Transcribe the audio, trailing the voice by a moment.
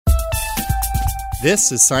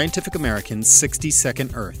This is Scientific American's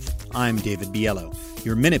 60-Second Earth. I'm David Biello.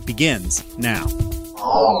 Your minute begins now.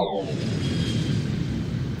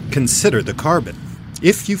 Consider the carbon.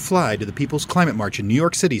 If you fly to the People's Climate March in New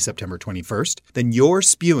York City September 21st, then you're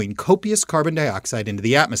spewing copious carbon dioxide into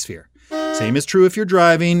the atmosphere. Same is true if you're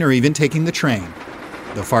driving or even taking the train,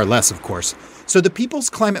 though far less, of course. So the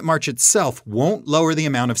People's Climate March itself won't lower the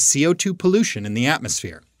amount of CO2 pollution in the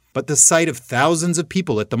atmosphere. But the sight of thousands of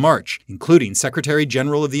people at the march, including Secretary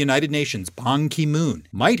General of the United Nations Ban Ki-moon,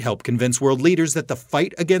 might help convince world leaders that the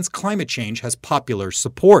fight against climate change has popular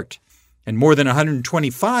support. And more than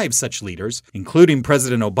 125 such leaders, including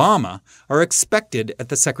President Obama, are expected at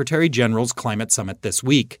the Secretary General's Climate Summit this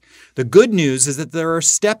week. The good news is that there are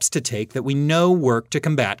steps to take that we know work to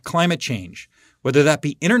combat climate change. Whether that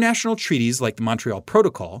be international treaties like the Montreal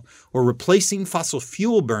Protocol or replacing fossil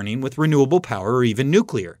fuel burning with renewable power or even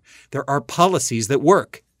nuclear, there are policies that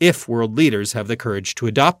work if world leaders have the courage to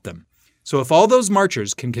adopt them. So if all those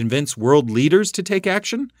marchers can convince world leaders to take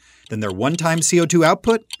action, then their one-time CO2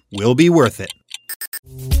 output will be worth it.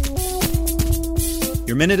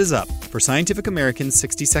 Your minute is up. For Scientific American's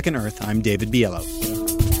 60-Second Earth, I'm David Biello.